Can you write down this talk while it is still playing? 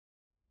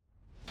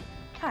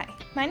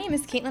My name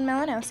is Caitlin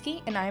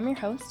Malinowski, and I am your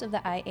host of the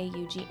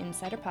IAUG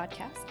Insider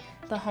Podcast,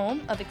 the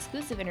home of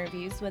exclusive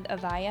interviews with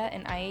Avaya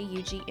and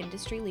IAUG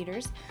industry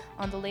leaders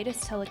on the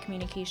latest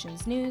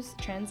telecommunications news,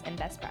 trends, and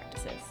best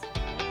practices.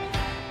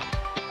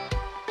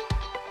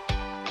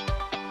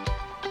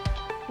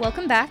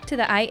 Welcome back to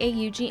the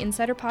IAUG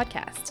Insider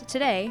Podcast.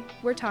 Today,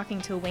 we're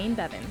talking to Wayne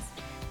Bevins,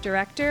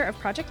 Director of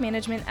Project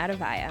Management at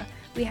Avaya.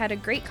 We had a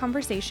great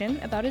conversation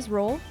about his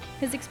role,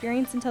 his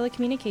experience in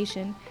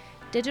telecommunication,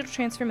 digital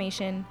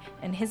transformation,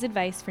 and his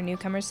advice for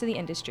newcomers to the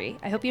industry.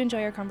 I hope you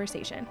enjoy our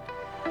conversation.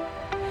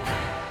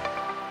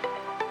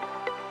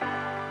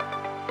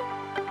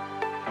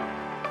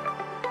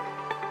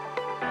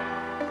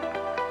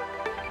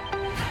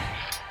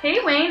 Hey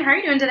Wayne, how are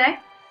you doing today?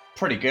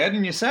 Pretty good,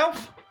 and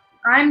yourself?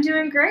 I'm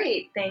doing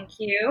great, thank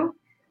you.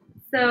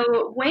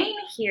 So Wayne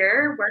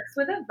here works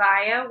with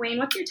Avaya. Wayne,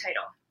 what's your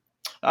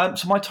title?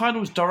 So my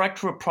title is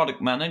Director of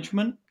Product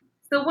Management.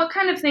 So what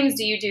kind of things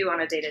do you do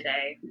on a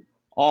day-to-day?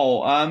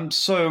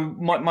 So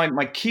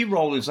my key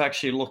role is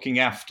actually looking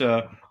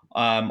after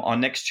our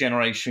next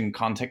generation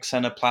contact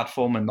center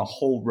platform and the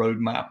whole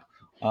roadmap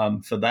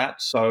for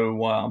that.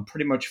 So I'm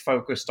pretty much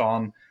focused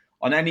on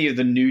any of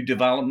the new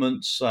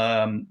developments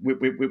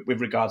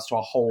with regards to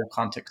our whole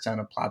contact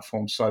center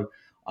platform. So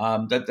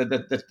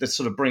that's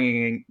sort of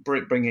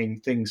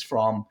bringing things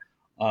from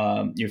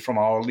from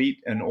our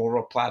Elite and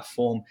Aura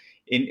platform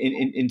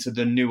into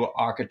the newer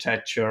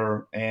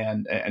architecture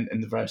and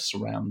the various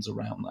surrounds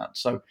around that.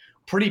 So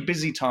pretty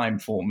busy time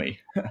for me.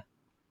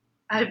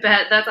 I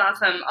bet. That's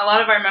awesome. A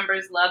lot of our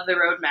members love the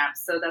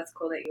roadmaps, so that's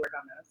cool that you work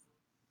on those.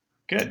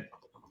 Good.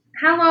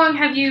 How long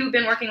have you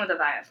been working with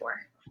Avaya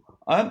for?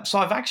 So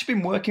I've actually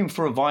been working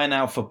for Avaya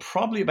now for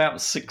probably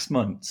about 6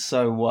 months.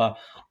 So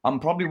I'm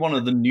probably one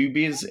of the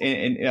newbies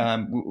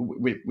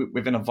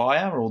within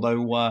Avaya,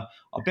 although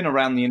I've been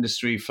around the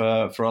industry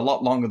for a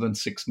lot longer than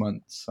 6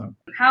 months. So.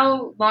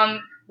 How long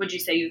would you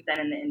say you've been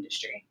in the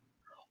industry?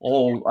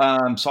 So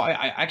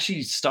I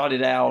actually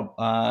started out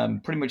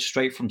pretty much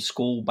straight from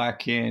school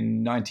back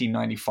in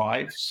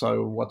 1995.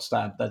 So what's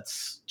that?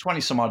 That's 20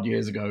 some odd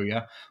years ago,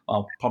 yeah?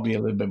 Well, probably a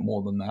little bit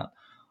more than that.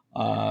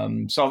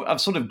 So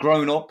I've sort of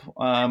grown up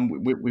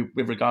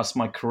with regards to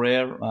my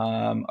career,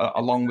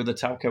 along with the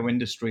telco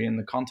industry and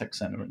the contact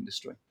center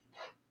industry.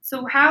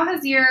 So how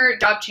has your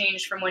job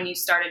changed from when you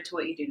started to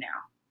what you do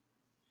now?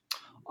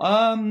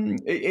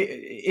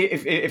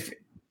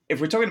 If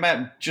we're talking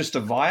about just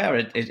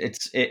Avaya,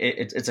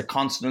 it's a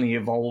constantly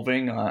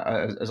evolving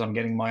as I'm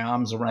getting my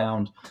arms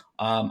around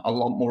a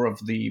lot more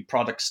of the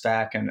product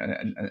stack and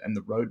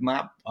the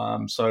roadmap.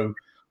 So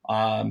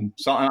I'm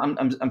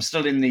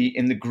still in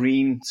the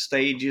green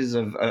stages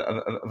of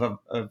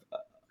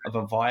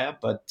Avaya,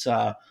 but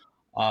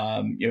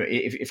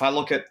if I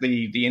look at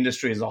the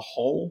industry as a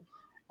whole,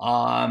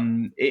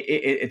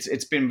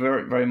 it's been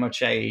very very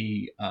much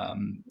a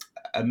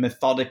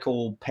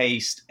methodical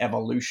paced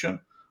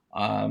evolution.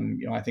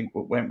 I think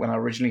when I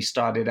originally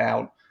started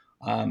out,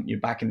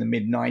 back in the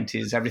mid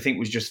 '90s, everything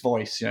was just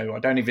voice. I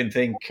don't even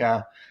think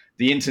the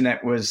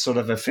internet was sort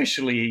of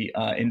officially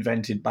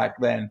invented back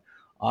then.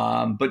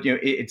 But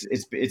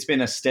it's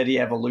been a steady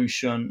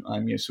evolution.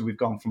 So we've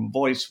gone from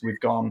voice, we've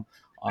gone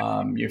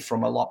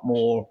from a lot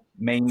more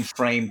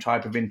mainframe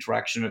type of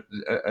interaction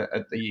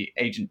at the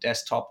agent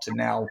desktop to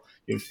now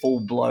full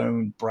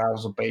blown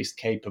browser based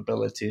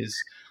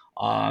capabilities.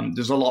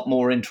 There's a lot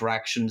more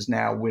interactions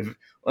now with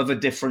other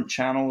different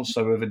channels,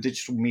 so with a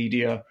digital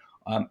media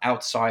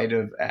outside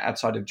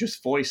of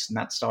just voice, and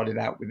that started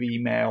out with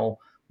email,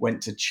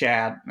 went to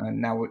chat,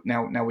 and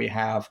now we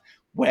have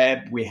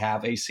web, we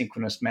have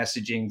asynchronous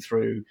messaging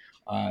through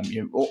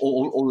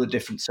all the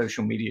different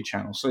social media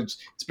channels. So it's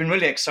been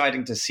really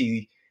exciting to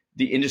see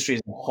the industry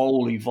as a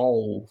whole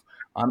evolve.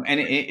 And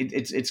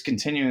it's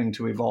continuing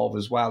to evolve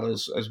as well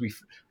as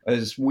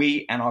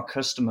we and our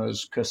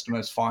customers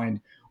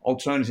find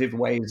alternative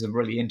ways of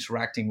really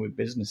interacting with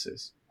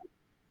businesses.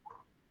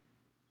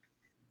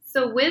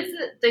 So with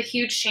the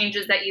huge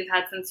changes that you've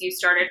had since you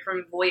started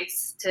from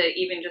voice to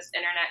even just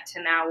internet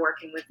to now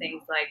working with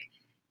things like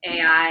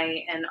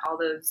AI and all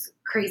those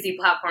crazy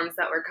platforms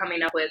that we're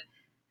coming up with,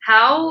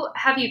 how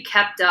have you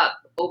kept up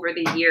over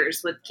the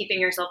years with keeping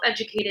yourself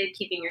educated,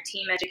 keeping your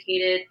team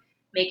educated,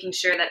 making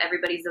sure that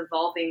everybody's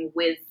evolving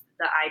with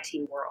the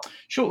IT world?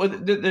 Sure.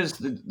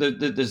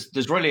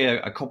 There's really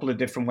a couple of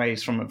different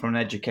ways from an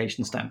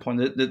education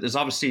standpoint. There's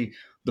obviously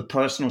the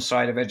personal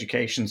side of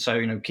education. So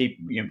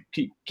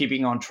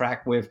keeping on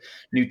track with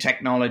new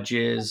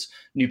technologies,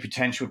 new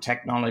potential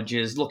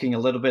technologies, looking a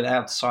little bit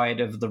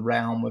outside of the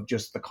realm of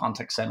just the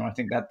contact center. I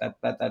think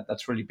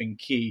that's really been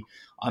key.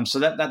 So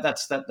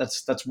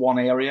that's one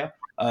area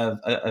of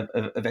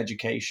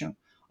education.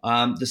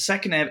 The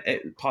second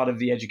part of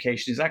the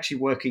education is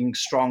actually working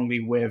strongly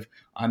with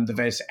the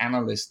various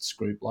analysts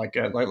group, like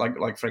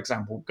for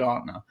example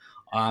Gartner,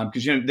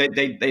 because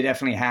they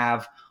definitely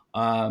have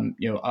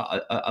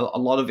a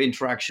lot of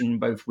interaction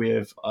both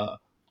with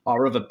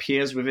our other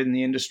peers within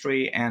the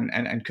industry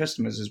and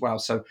customers as well.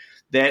 So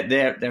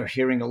they're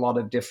hearing a lot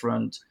of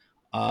different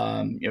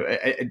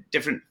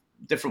different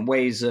different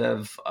ways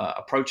of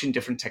approaching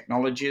different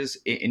technologies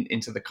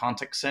into the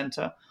contact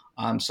center.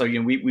 So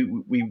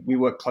we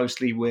work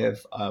closely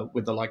with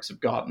the likes of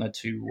Gartner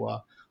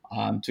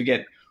to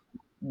get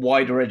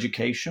wider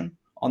education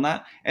on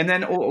that. And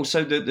then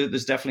also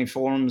there's definitely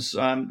forums,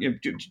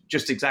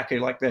 just exactly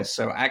like this.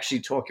 So actually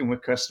talking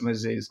with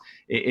customers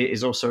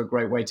is also a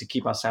great way to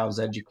keep ourselves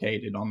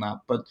educated on that.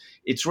 But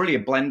it's really a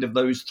blend of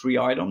those three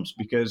items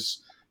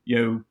because,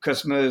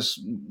 customers,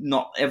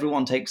 not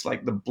everyone takes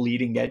like the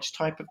bleeding edge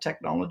type of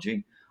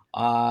technology,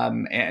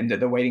 and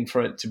they're waiting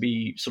for it to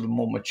be sort of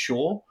more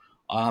mature.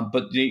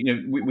 But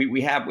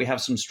we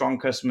have some strong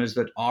customers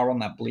that are on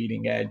that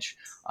bleeding edge.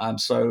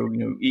 So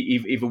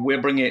either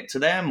we're bringing it to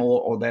them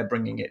or they're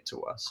bringing it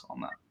to us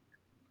on that.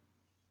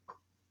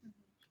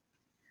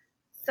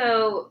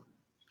 So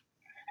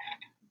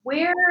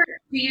where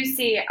do you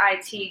see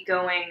IT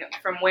going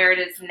from where it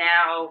is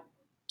now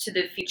to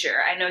the future?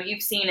 I know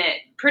you've seen it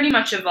pretty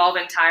much evolve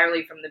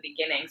entirely from the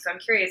beginning. So I'm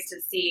curious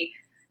to see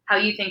how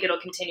you think it'll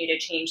continue to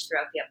change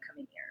throughout the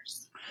upcoming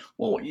years.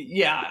 Well,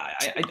 yeah,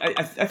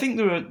 I think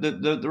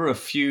there are a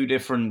few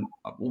different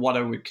what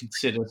I would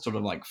consider sort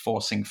of like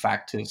forcing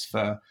factors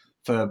for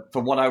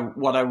what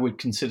I would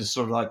consider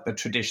sort of like the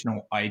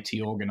traditional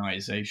IT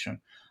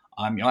organization.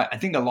 I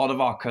think a lot of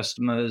our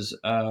customers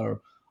are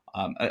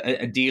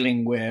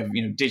dealing with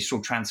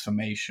digital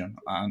transformation.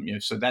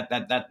 So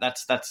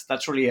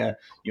that's really a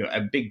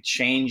big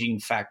changing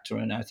factor,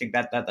 and I think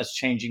that's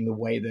changing the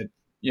way that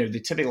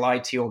the typical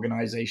IT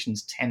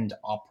organizations tend to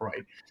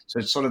operate. So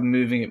it's sort of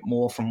moving it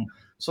more from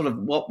sort of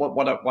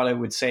what I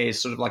would say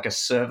is sort of like a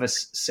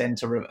service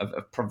center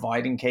of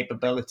providing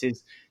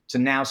capabilities to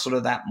now sort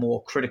of that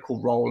more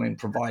critical role in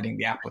providing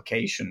the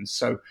applications.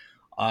 So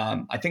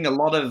I think a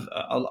lot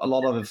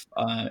of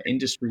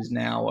industries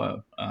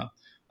now are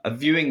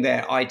viewing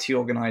their IT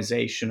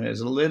organization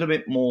as a little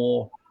bit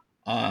more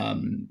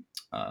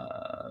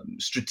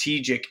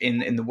strategic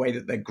in the way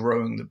that they're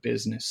growing the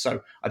business.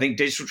 So I think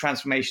digital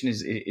transformation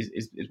is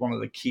one of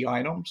the key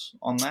items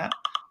on that.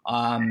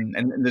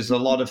 And there's a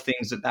lot of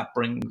things that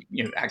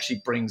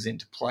actually brings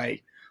into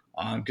play,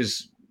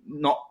 because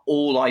not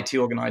all IT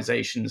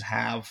organizations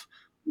have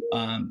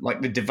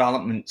like the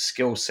development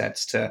skill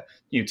sets to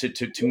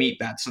meet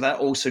that. So that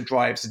also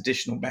drives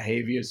additional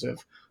behaviors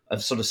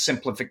of sort of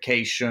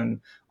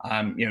simplification,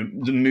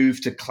 the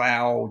move to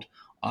cloud.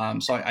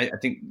 So I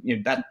think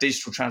that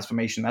digital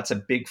transformation, that's a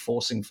big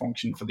forcing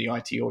function for the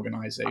IT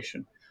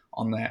organization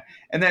on there.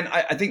 And then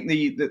I think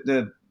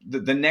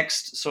the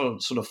next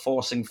sort of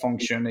forcing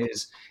function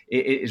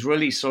is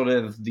really sort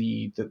of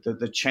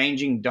the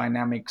changing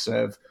dynamics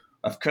of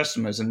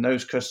customers, and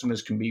those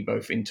customers can be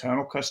both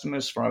internal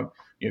customers from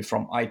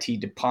IT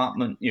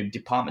department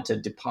to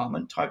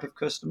department type of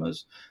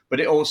customers, but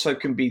it also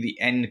can be the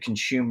end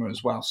consumer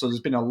as well. So there's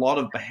been a lot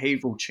of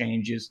behavioral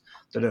changes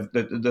that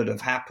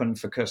have happened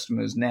for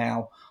customers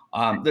now,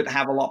 that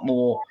have a lot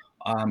more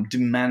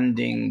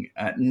demanding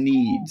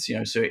needs.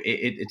 So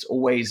it's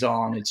always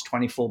on, it's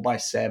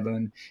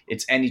 24/7,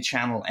 it's any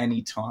channel,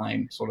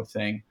 anytime sort of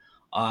thing.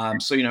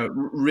 So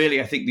really,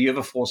 I think the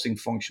other forcing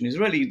function is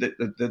really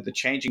the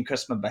changing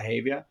customer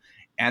behavior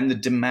and the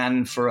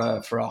demand for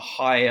a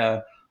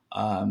higher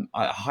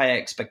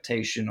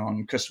expectation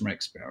on customer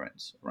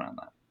experience around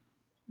that.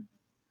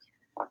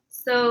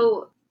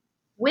 So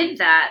with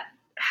that,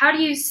 how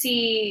do you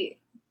see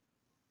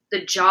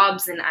the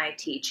jobs in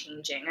IT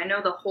changing? I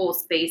know the whole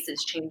space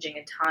is changing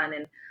a ton,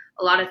 and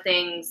a lot of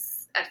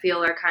things I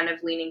feel are kind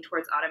of leaning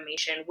towards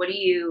automation. What do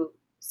you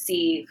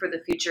see for the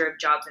future of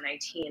jobs in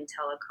IT and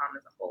telecom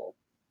as a whole?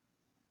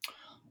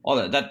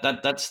 Oh,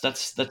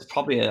 that's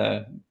probably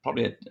a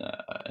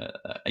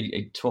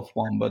tough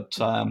one, but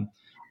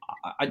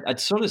I'd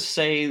sort of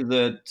say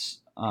that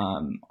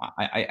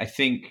I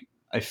think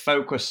a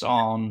focus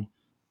on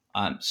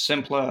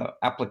simpler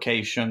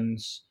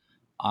applications,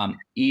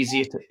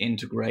 easier to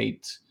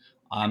integrate.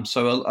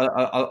 So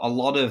a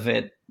lot of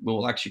it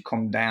will actually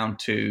come down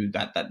to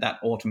that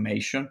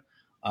automation,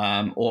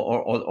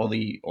 or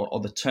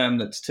the term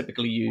that's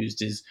typically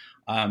used is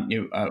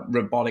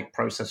robotic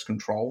process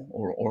control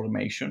or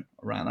automation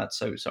around that.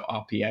 So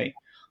RPA.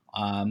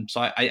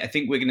 So I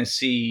think we're going to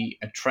see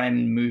a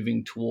trend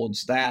moving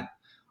towards that.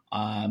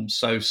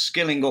 So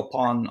skilling up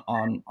on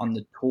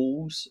the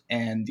tools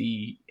and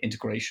the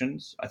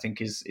integrations, I think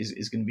is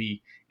going to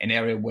be an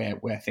area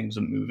where things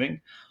are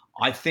moving.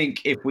 I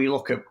think if we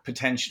look at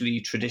potentially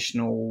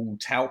traditional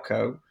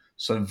telco,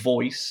 so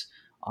voice,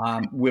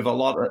 with a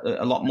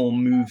lot more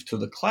move to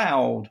the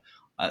cloud,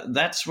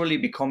 that's really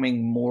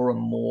becoming more and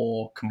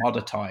more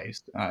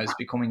commoditized. It's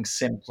becoming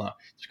simpler.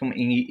 It's becoming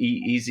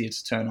easier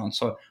to turn on.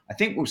 So I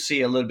think we'll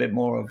see a little bit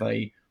more of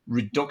a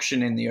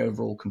reduction in the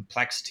overall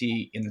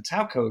complexity in the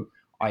telco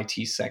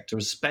IT sector,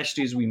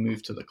 especially as we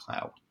move to the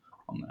cloud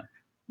on that.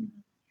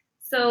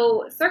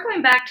 So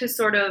circling back to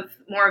sort of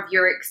more of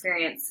your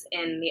experience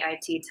in the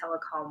IT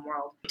telecom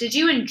world, did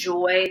you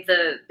enjoy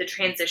the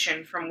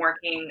transition from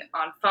working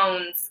on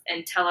phones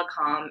and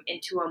telecom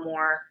into a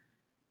more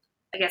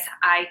I guess,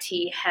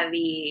 IT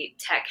heavy,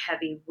 tech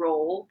heavy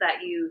role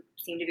that you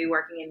seem to be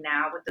working in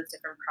now with those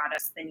different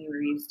products than you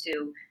were used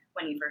to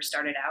when you first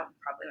started out and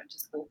probably went to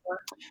school for?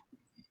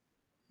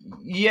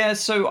 Yeah,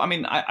 so I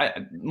mean,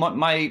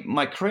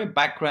 my career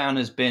background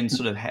has been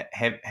sort of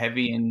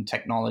heavy in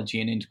technology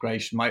and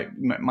integration.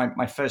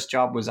 My first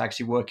job was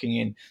actually working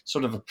in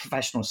sort of a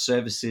professional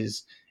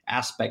services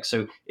aspect.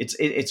 So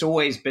it's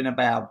always been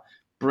about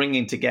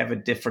bringing together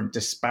different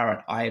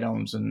disparate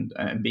items and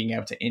being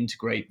able to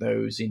integrate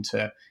those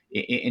into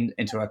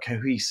a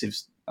cohesive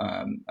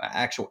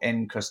actual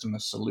end customer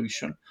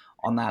solution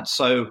on that.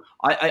 So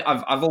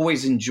I've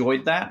always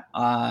enjoyed that.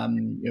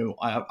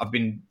 I've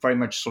been very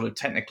much sort of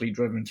technically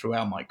driven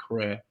throughout my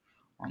career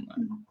on that.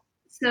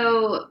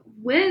 So,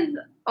 with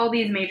all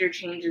these major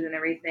changes and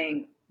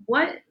everything,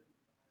 what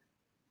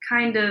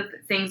kind of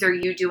things are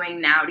you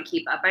doing now to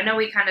keep up? I know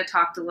we kind of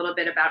talked a little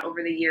bit about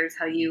over the years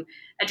how you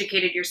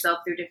educated yourself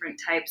through different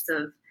types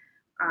of,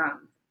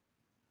 um,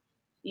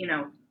 you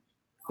know,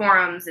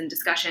 forums and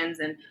discussions.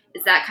 And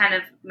is that kind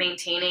of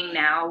maintaining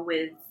now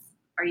with,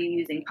 are you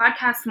using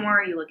podcasts more?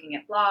 Are you looking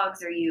at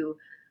blogs? Are you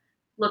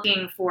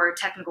looking for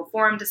technical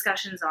forum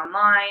discussions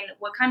online?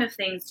 What kind of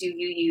things do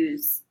you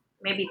use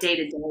maybe day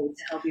to day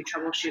to help you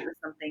troubleshoot with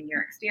something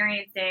you're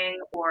experiencing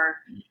or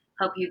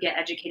help you get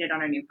educated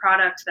on a new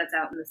product that's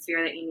out in the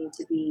sphere that you need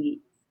to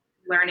be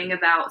learning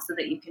about so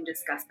that you can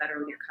discuss better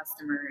with your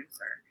customers?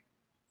 Or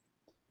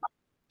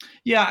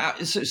Yeah,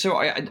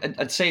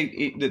 I'd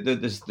say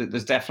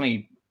there's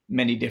definitely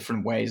many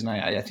different ways, and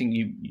I think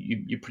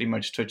you pretty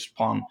much touched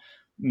upon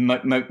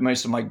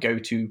most of my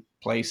go-to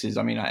places.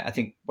 I mean, I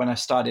think when I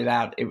started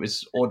out, it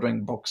was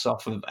ordering books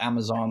off of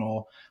Amazon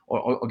or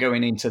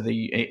going into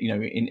the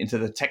into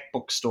the tech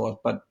bookstore.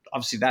 But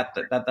obviously,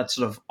 that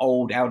sort of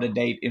old, out of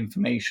date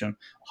information,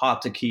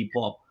 hard to keep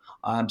up.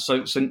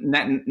 So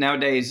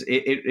nowadays,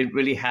 it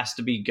really has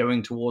to be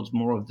going towards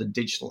more of the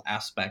digital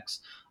aspects.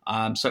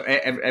 So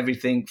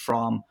everything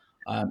from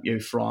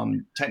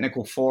from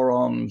technical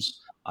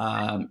forums,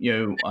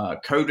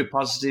 code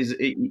repositories,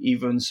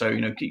 even so,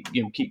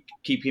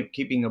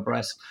 keeping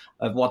abreast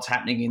of what's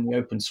happening in the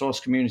open source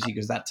community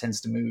because that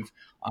tends to move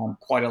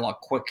quite a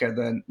lot quicker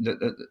than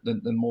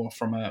more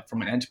from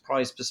an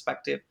enterprise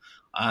perspective.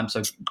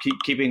 So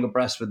keeping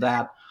abreast with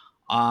that.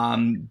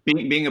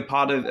 Being a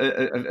part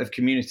of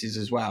communities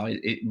as well,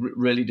 it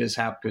really does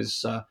help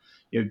because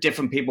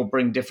different people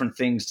bring different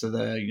things to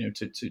the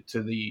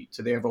to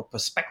the overall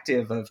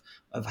perspective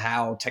of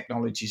how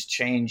technology is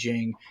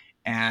changing,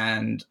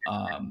 and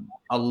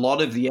a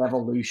lot of the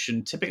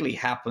evolution typically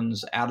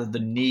happens out of the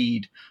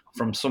need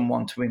from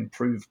someone to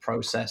improve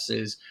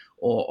processes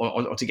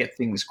or to get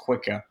things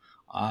quicker.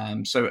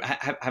 So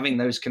having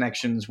those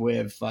connections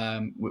with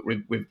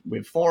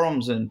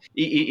forums and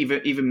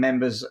even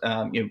members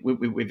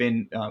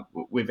within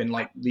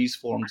like these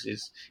forums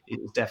is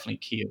definitely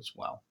key as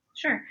well.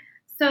 sure.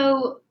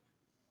 So,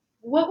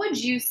 what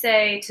would you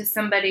say to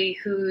somebody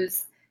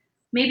who's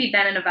maybe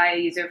been an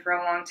Avaya user for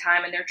a long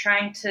time and they're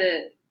trying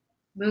to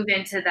move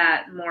into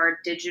that more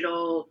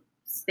digital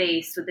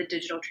space with the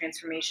digital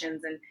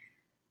transformations and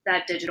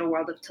that digital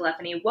world of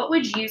telephony? What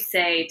would you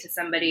say to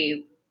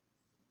somebody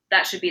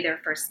that should be their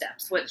first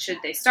steps? What should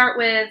they start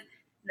with?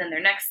 Then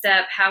their next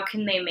step? How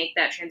can they make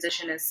that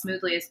transition as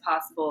smoothly as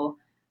possible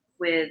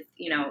with,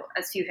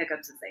 as few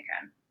hiccups as they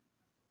can?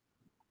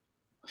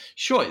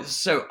 Sure.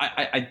 So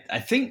I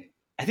think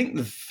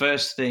the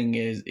first thing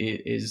is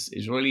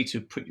really to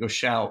put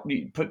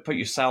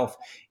yourself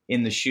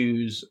in the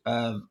shoes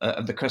of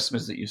the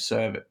customers that you're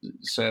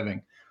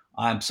serving.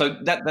 So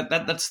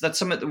that's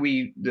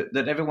something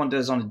that everyone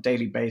does on a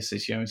daily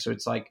basis. So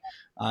it's like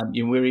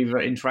we're either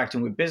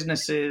interacting with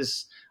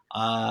businesses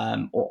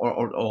or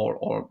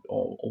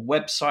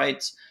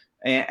websites,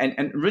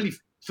 and really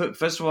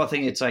first of all, I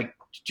think it's like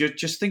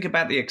just think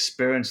about the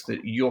experience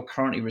that you're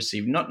currently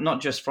receiving, not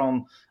just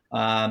from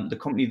the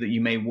company that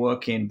you may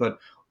work in, but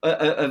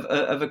of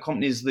other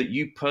companies that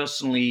you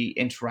personally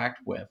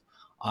interact with,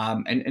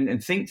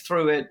 and think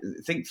through it.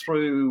 Think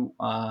through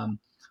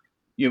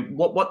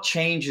what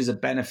changes are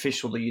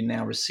beneficial that you're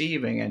now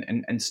receiving,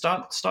 and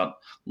start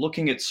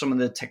looking at some of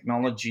the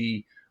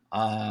technology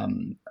of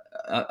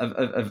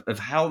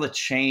how they're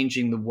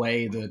changing the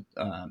way that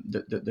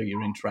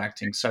you're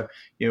interacting. So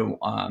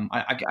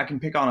I can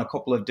pick on a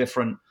couple of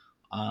different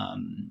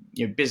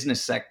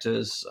business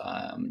sectors.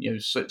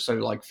 So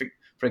like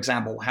for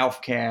example,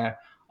 healthcare.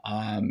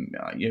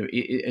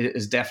 It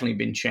has definitely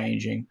been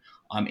changing.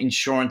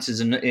 Insurance is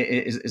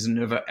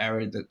another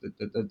area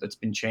that's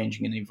been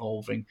changing and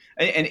evolving,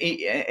 and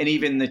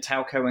even the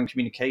telco and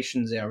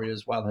communications area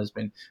as well has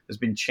been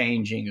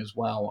changing as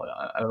well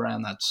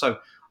around that. So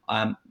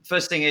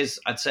first thing is,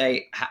 I'd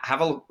say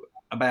have a look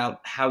about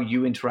how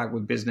you interact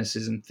with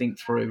businesses and think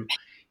through: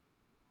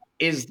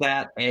 is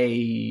that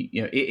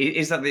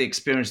is that the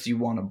experience you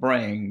want to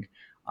bring,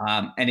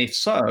 and if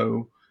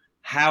so,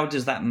 how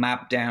does that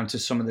map down to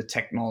some of the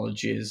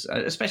technologies,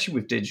 especially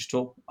with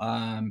digital?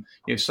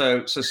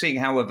 So seeing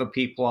how other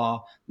people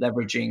are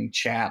leveraging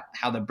chat,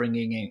 how they're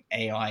bringing in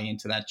AI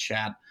into that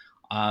chat,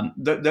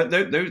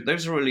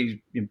 Those are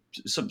really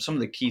some of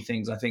the key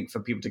things I think for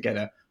people to get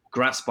a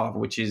grasp of,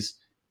 which is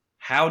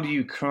how do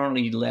you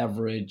currently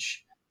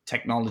leverage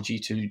technology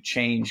to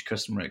change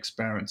customer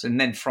experience, and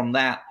then from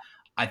that,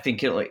 I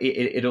think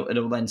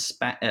it'll then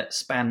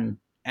span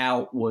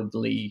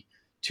outwardly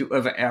to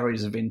other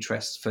areas of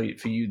interest for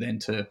you then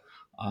to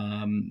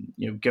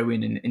go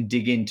in and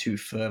dig into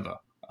further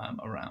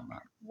around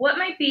that. What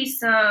might be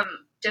some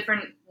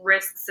different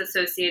risks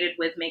associated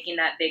with making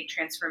that big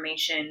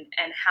transformation,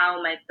 and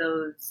how might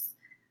those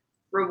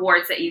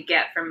rewards that you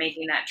get from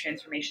making that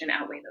transformation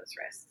outweigh those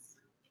risks?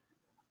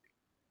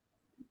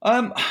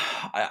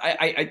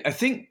 I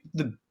think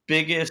the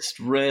biggest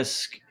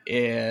risk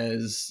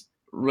is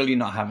really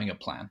not having a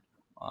plan.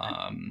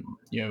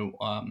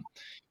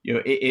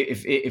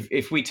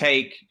 If we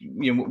take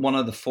one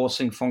of the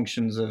forcing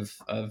functions of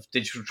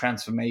digital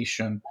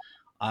transformation,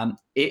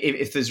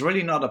 if there's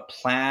really not a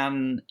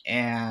plan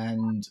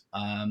and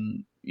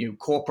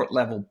corporate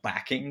level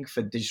backing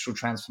for digital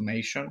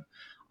transformation,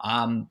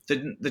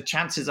 the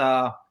chances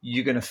are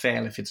you're going to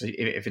fail if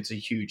it's a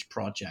huge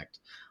project.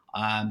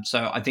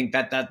 So I think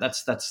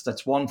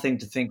that's one thing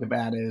to think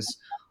about is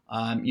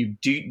do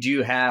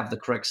you have the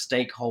correct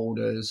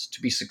stakeholders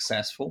to be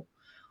successful?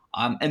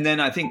 And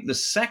then I think the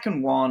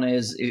second one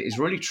is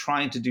really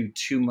trying to do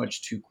too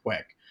much too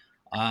quick.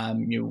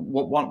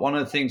 One of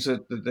the things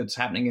that's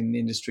happening in the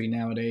industry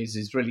nowadays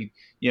is really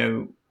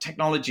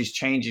technology is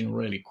changing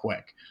really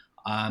quick.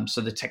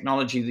 So the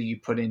technology that you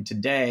put in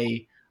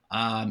today,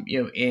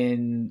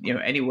 in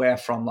anywhere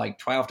from like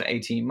 12 to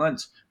 18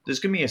 months, there's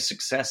going to be a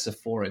successor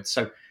for it.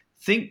 So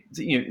think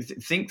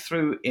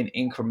through in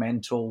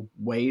incremental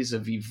ways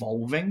of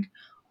evolving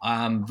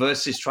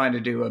versus trying to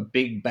do a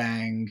big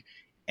bang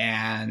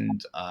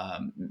and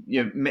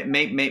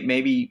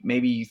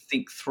maybe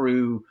think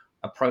through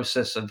a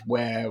process of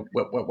where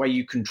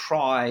you can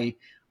try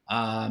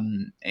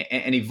and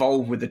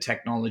evolve with the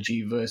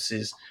technology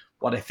versus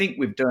what I think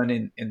we've done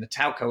in the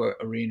telco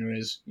arena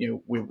is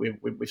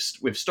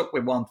we've stuck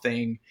with one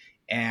thing,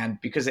 and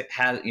because it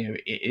has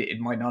it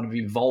might not have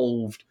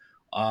evolved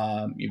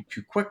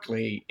too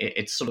quickly,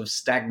 it's sort of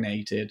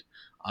stagnated.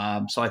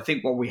 So I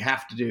think what we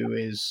have to do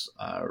is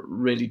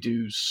really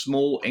do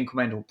small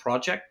incremental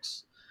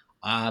projects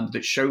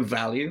that show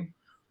value,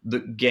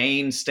 that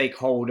gain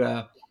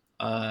stakeholder.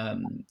 They're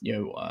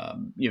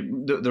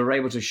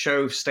able to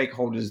show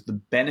stakeholders the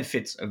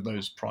benefits of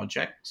those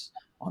projects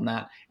on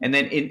that, and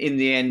then in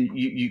the end,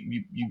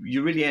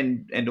 you really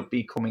end up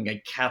becoming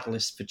a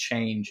catalyst for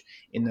change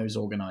in those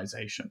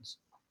organizations.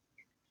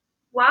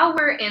 While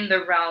we're in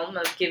the realm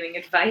of giving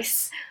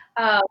advice,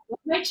 what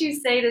might you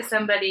say to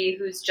somebody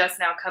who's just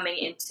now coming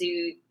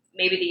into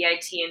maybe the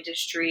IT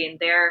industry and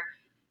they're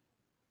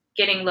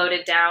getting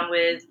loaded down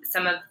with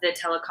some of the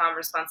telecom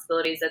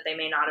responsibilities that they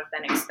may not have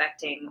been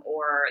expecting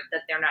or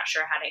that they're not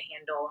sure how to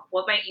handle?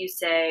 What might you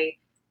say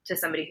to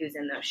somebody who's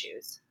in those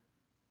shoes?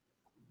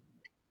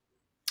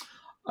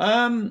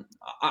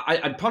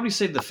 I'd probably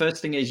say the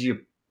first thing is you're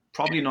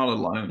probably not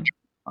alone.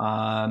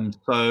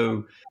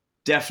 So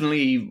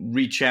definitely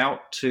reach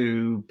out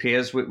to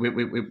peers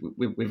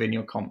within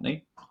your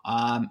company,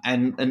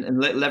 and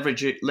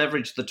leverage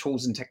the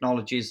tools and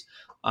technologies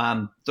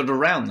that are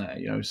around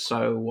there.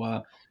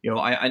 So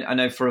I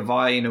know for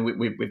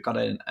Avaya, we've got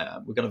a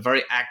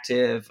very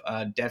active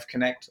Dev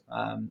Connect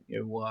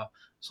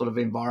sort of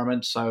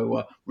environment.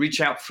 So reach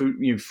out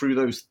through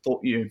those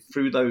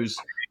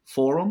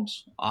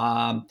forums,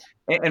 and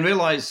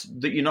realize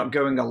that you're not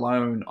going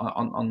alone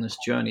on this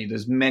journey.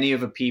 There's many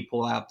other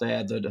people out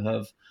there that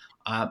have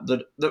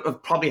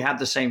probably had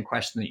the same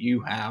question that you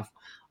have,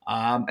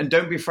 and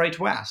don't be afraid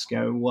to ask.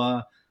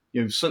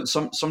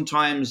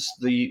 Sometimes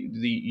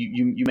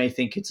you may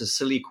think it's a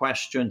silly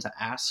question to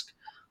ask,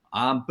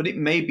 but it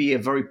may be a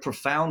very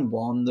profound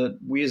one that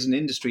we as an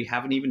industry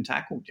haven't even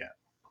tackled yet.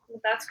 Well,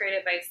 that's great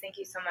advice. Thank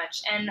you so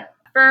much. And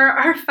for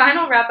our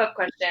final wrap-up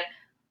question,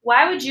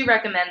 why would you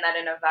recommend that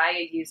an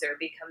Avaya user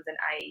becomes an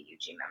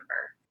IAUG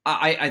member?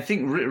 I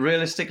think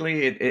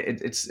realistically,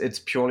 it's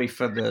purely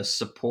for the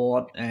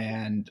support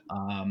and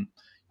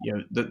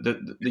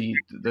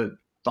the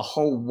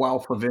whole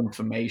wealth of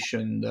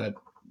information that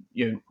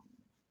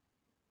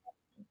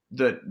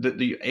that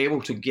you're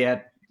able to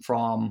get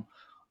from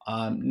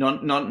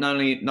not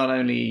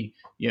only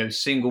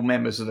single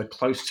members that are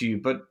close to you,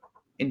 but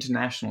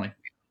internationally.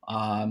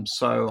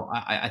 So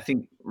I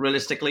think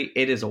realistically,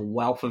 it is a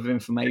wealth of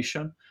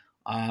information.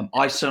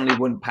 I certainly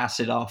wouldn't pass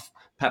it up.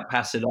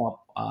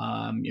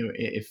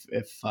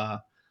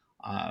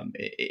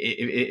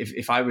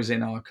 If I was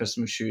in our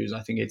customer shoes,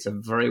 I think it's a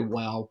very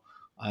well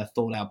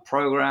thought out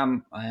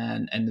program,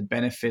 and the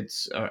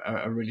benefits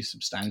are really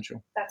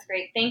substantial. That's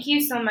great. Thank you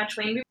so much,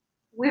 Wayne.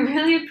 We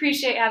really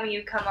appreciate having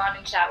you come on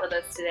and chat with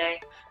us today.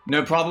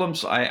 No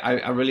problems.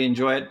 I really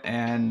enjoy it,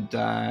 and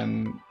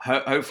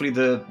hopefully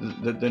the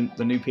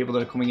new people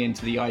that are coming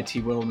into the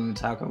IT world and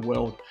the telco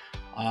world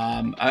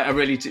are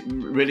really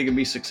going to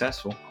be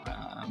successful.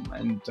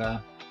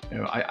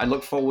 I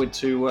look forward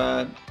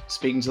to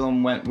speaking to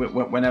them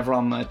whenever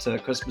I'm at a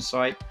customer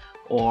site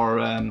or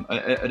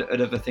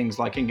at other things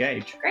like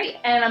Engage. Great.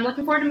 And I'm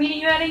looking forward to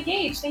meeting you at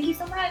Engage. Thank you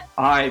so much.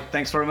 All right.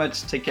 Thanks very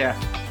much. Take care.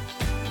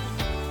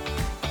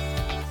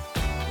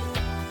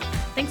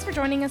 Thanks for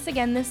joining us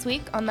again this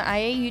week on the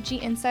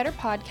IAUG Insider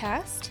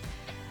Podcast.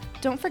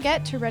 Don't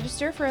forget to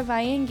register for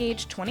Avaya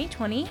Engage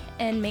 2020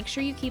 and make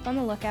sure you keep on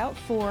the lookout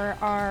for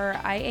our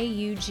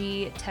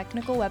IAUG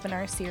technical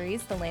webinar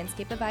series, The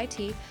Landscape of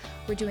IT.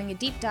 We're doing a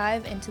deep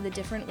dive into the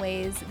different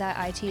ways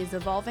that IT is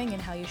evolving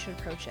and how you should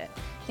approach it.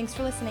 Thanks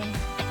for listening.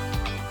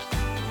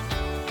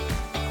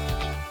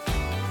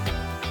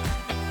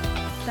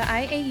 The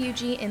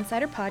IAUG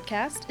Insider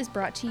Podcast is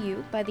brought to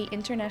you by the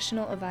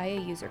International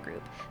Avaya User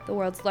Group, the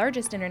world's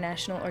largest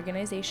international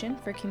organization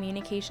for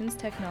communications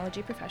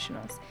technology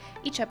professionals.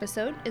 Each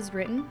episode is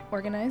written,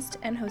 organized,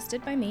 and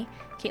hosted by me,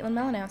 Caitlin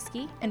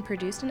Malinowski, and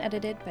produced and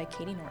edited by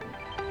Katie Norton.